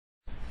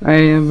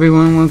Hey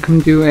everyone,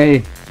 welcome to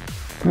a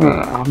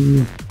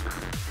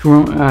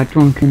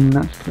drunken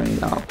let's play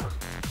of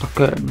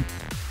Tekken.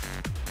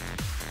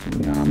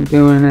 I'm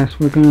doing this.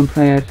 We're gonna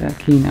play as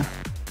Akina.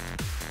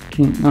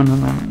 No,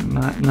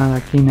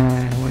 not Akina.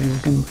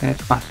 We're gonna play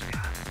as Asuka.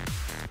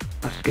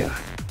 Asuka,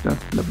 the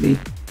lovely,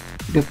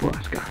 beautiful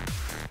Asuka.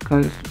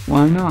 Cause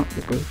why not?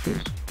 Because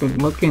she's good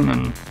looking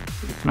and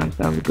it's nice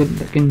to have a good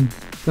looking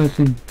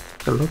person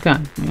to look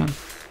at. Yeah.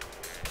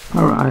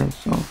 Alright,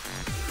 so.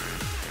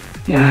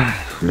 Yeah,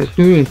 let's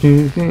do it,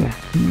 yeah.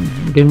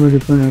 Get ready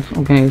for next.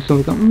 Okay, so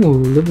we got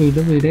lovely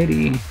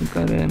lady. We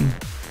got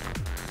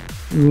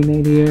lovely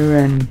lady here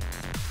and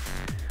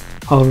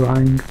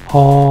Horang.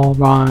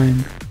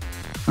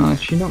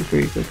 She looks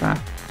pretty good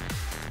back.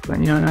 But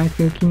you know, I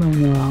feel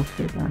Kimono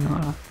outfit and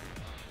all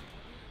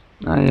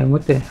that. Yeah,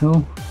 what the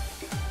hell?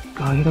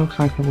 God, he looks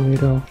like a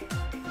weirdo.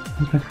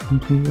 He's like a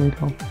complete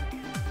weirdo.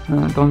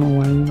 I don't know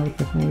why he looks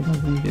like a weirdo,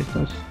 but he just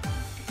does.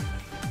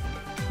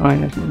 Alright,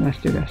 let's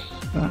do this.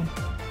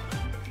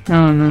 No,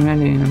 I'm not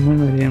ready. I'm not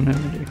ready.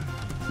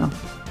 No.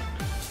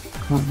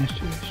 Come on, let's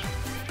do this.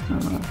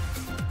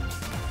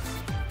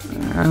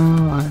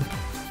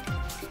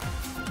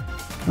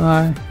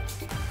 Alright.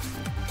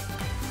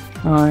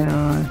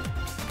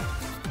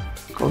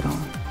 Hold on.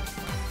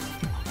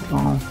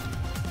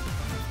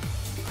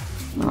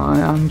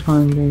 Alright, I'm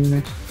trying to do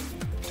this.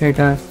 Take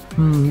that.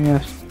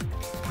 Yes.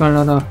 Got a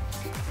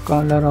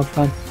lot of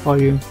that for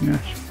you.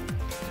 Yes.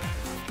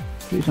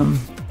 Do some.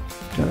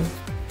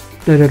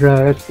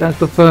 That's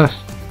the first.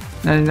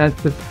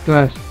 That's the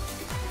first.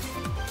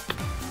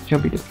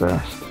 Should be the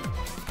first.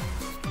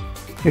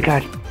 You're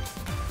dead.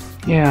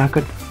 Yeah, I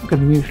could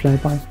use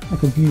that. I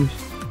could use.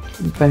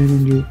 I'm better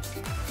than you.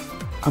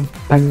 I'm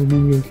better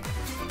than you.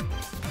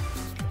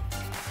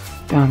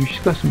 Damn,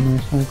 she's got some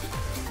nice legs.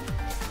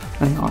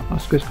 And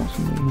Oscar's got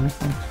some really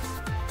nice legs.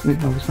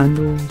 With those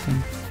sandals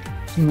and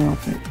some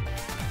outfit.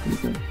 Pretty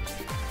good.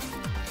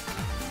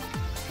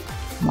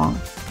 Come on.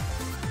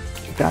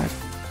 You're dead.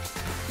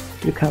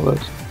 Look how it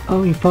works.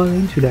 Oh, you fall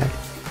into that.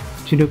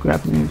 To do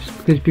grab moves.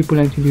 Because people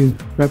like to do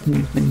grab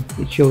moves and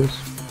it shows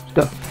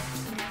stuff.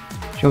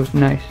 Shows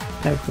nice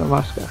type of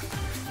Asuka.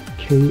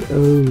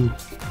 KO.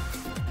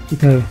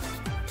 Okay.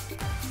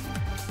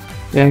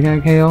 Yeah, I got a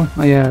KO?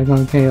 Oh yeah, I got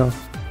a KO.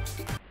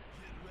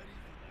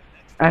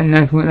 And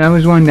that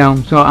was one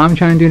down. So I'm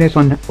trying to do this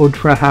on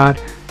ultra hard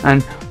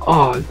and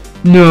oh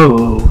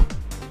no!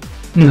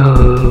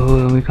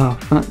 No, we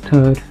got a fat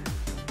turd.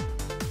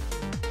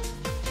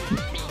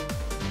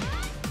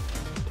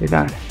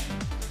 That.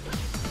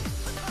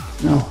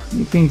 No,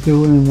 you think you're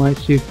wearing white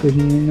suit, but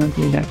you're not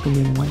really that good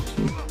in white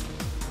suit.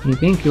 You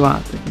think you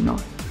are, but you're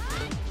not.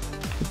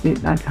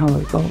 That's how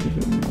it goes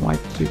in a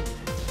white suit.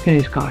 Look at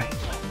this guy.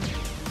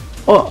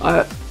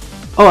 I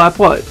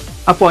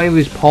thought it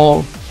was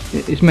Paul.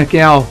 It's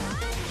Miguel. I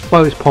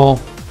thought it was Paul.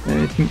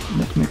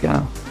 That's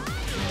Miguel.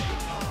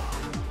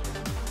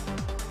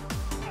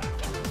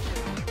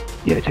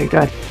 Yeah, take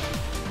that.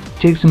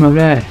 Take some of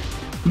that.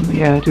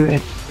 Yeah, do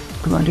it.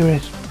 Come on, do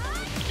this.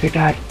 Take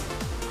that.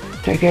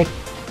 Take it.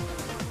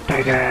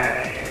 Take it.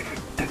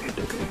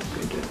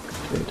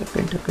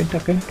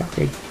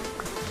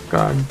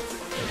 Gun.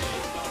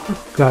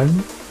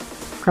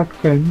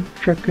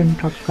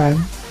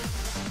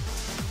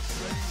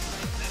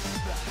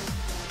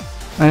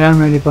 I am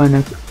ready for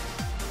next.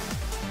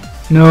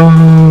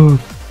 No.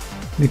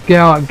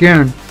 Miguel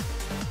again.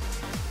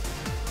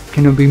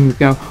 Cannot be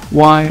Miguel.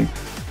 Why?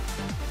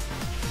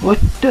 What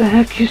the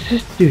heck is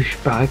this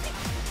douchebag?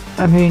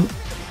 I mean.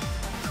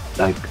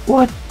 Like,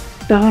 what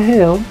the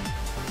hell?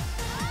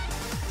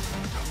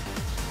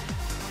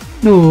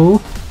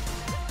 No.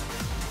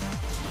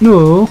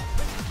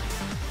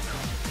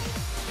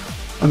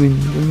 I mean,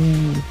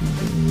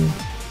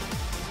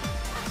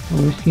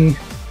 whiskey,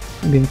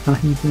 maybe a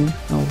fahita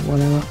or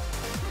whatever.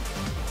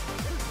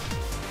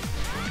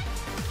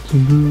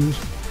 Some booze.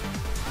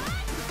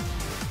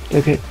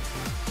 Okay.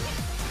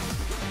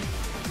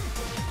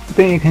 I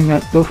think you can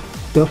get duff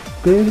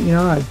beer, you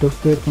know, like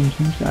duff beer from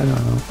some I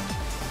don't know.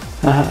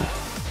 Haha.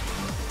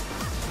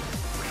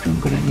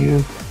 Stronger than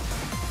you.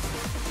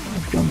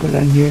 Stronger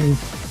than you.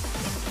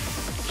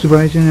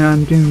 Surprisingly,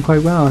 I'm doing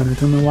quite well and I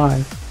don't know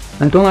why.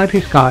 I don't like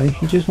this guy,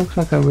 he just looks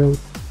like a real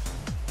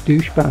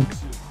douchebag.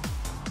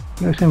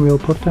 He looks like a real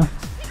putter.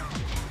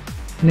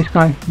 And this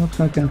guy looks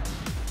like a,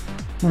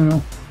 I don't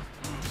know.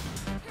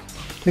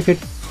 Take it.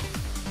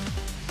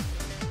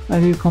 I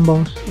do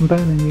combos, I'm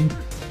better than you.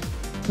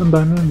 I'm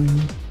better than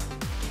you.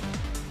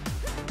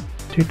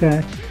 Take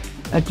that.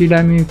 I do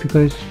that move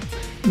because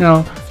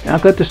no, I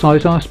got the soy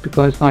sauce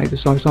because like the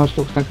soy sauce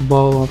looks like a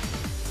bottle of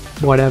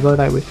whatever,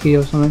 like whiskey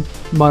or something,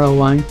 bottle of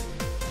wine.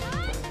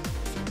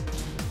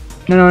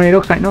 No, it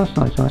looks like no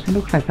soy sauce. It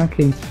looks like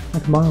sake,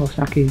 like a bottle of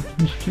sake.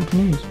 It's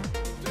Japanese.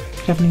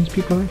 Japanese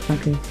people like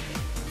sake.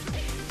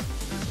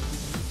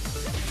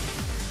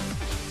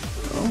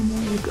 Oh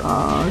my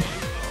gosh.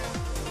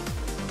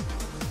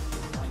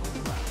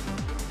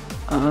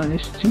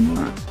 It's too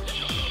much.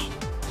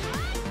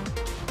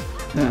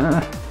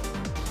 No.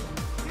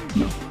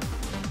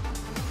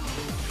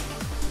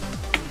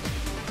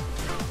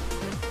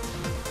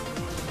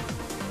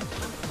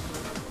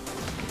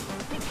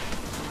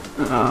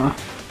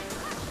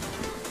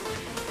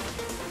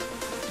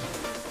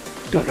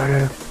 Da, da,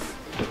 da,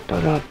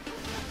 da, da.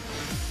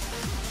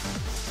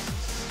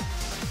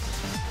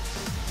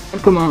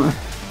 Come on.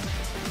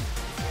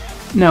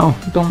 No,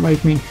 don't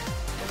rape me.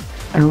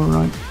 I don't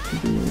like to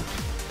do it.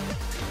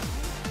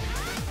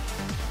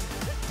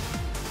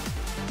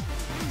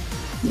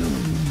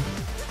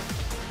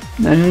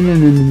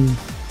 No.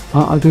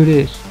 I'll do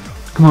this.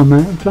 Come on,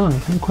 man, fly.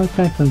 I'm quite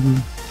fast like you.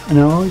 And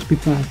I'll always be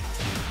fast.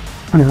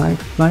 And I like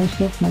to fly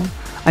stuff now.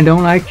 I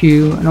don't like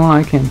you. I don't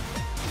like him.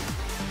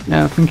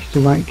 No, I think he's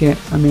the right get.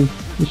 I mean,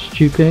 he's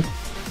stupid.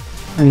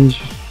 And he's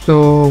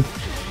so...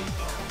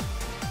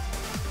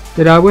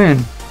 Did I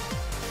win?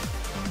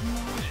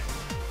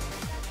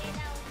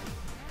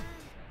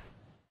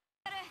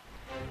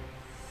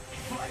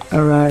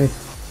 Alright.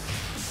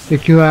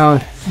 Took you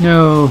out.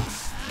 No.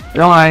 I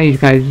don't like these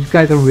guys. These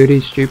guys are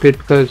really stupid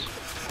because,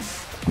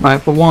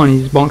 like, for one,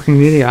 he's a boxing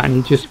video and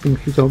he just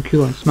thinks he's so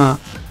cool and smart.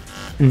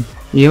 And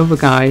the other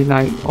guy,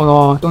 like,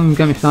 oh, don't even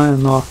get me started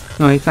on law.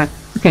 No, it's like,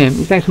 look at him.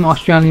 He's like some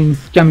Australian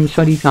Jamie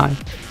Suddy guy.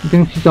 He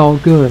thinks he's all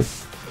good.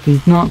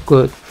 He's not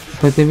good.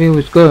 Because if he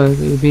was good,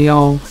 he'd be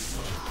all,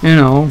 you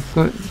know,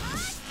 but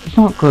he's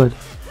not good.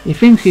 He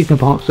thinks he's a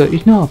boxer.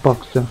 He's not a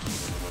boxer.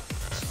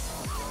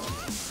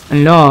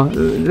 And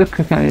look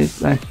at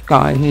this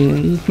guy here.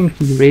 He thinks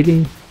he's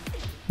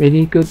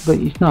really good, but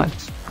he's not.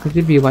 Because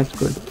if he was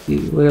good,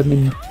 he would have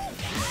been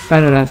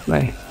better that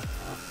way.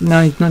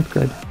 No, he's not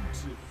good.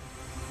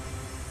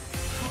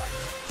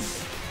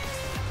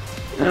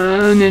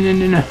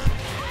 No.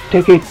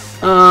 Take it.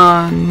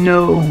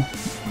 No.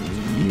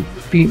 You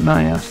beat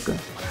my Asuka.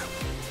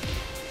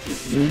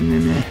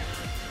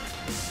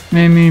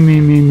 No.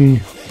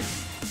 Me.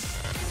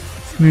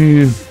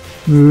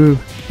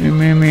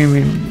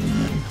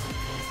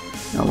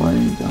 That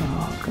one,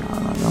 oh god, I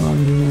don't want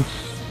to do this.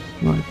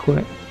 I want to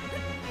quit.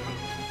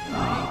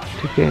 Oh,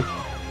 took it.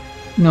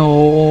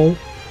 No.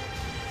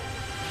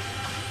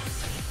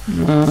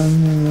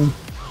 No.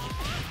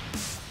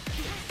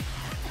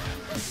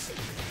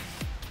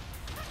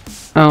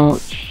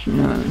 Ouch.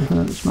 No, it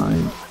hurts my...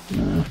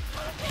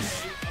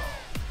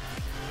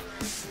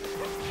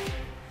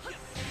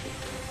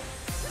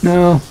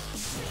 No.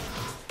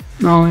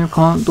 No, you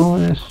can't do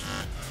this.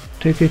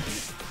 Take it.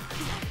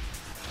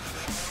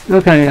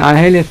 Look at it, I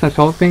hate this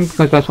assault thing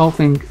because the assault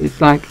thing is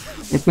like,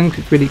 it thinks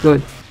it's really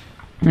good.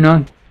 You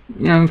know,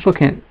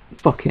 fuck it.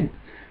 You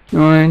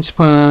know, I just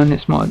put it on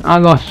this mod. I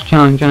lost the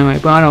challenge anyway,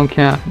 but I don't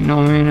care. You know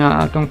what I mean?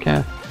 I don't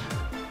care.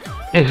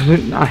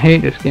 I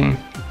hate this game.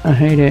 I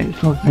hate it.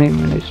 It's not hate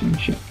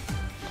relationship.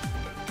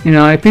 You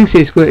know, it thinks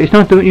it's good. It's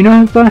not the, you're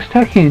not the best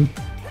Tekken.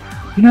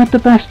 You're not the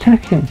best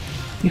Tekken.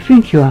 You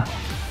think you are,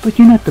 but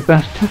you're not the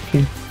best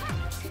Tekken.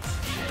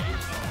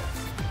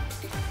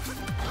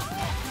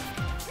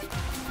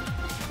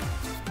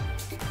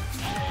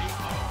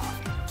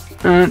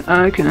 And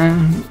I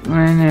can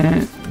win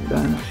it.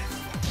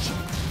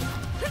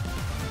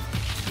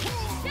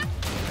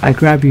 I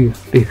grab you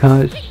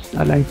because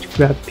I like to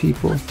grab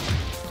people.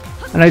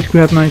 I like to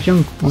grab my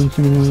junk once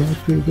in a while. That's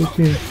pretty good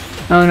too.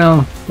 Oh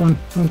no, don't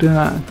do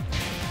that.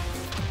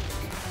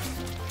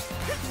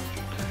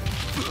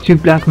 2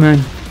 black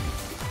men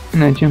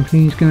and a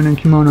Japanese gun and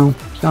kimono.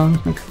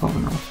 Sounds like a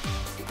kimono.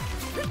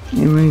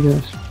 It really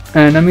does.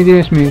 And let me do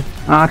this move.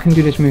 I can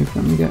do this move.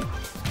 Let me get.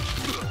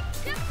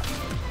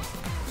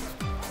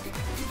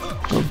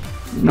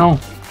 No,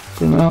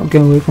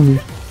 get away from me.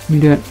 Let me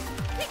do it.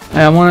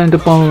 I wanted the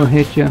ball to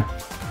hit you.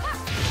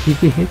 If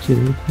he hits you,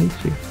 he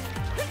hates you.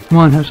 Come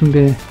on, have some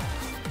beer.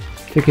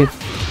 Take it.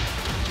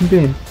 Some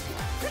beer.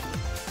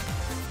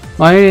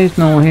 Why is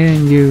no one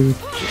hitting you?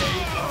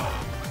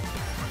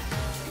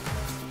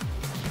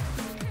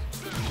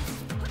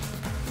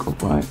 Go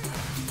right.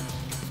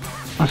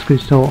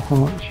 Asuka's so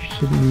hot, she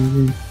shouldn't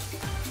even.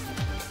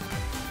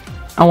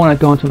 I want a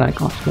daughter like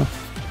Asuka,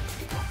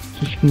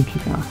 so she can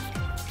kick ass.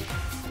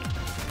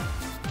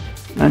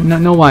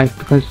 No wife,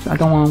 because I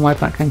don't want a wife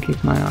that can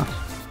kick my ass.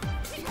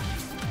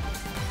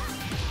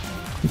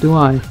 Do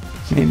I?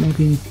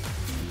 Maybe.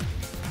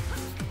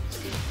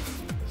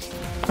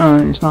 Oh,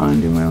 it's not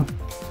ending well.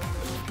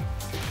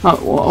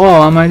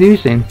 Oh, am I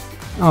losing?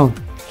 Oh.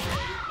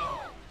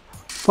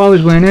 If I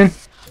was winning.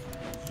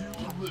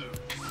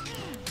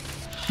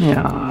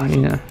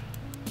 Yeah.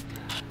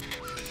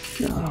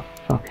 Oh,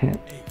 fuck it.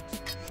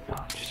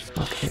 Oh, just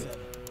fuck it.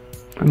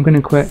 I'm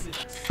gonna quit.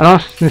 I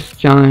lost this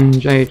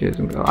challenge ages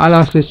ago. I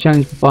lost this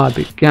challenge before I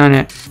began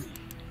it.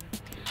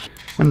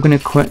 I'm gonna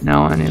quit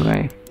now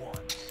anyway.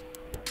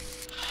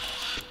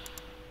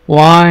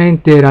 Why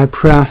did I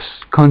press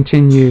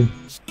continue?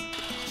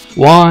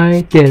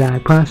 Why did I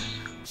press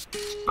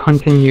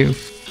continue?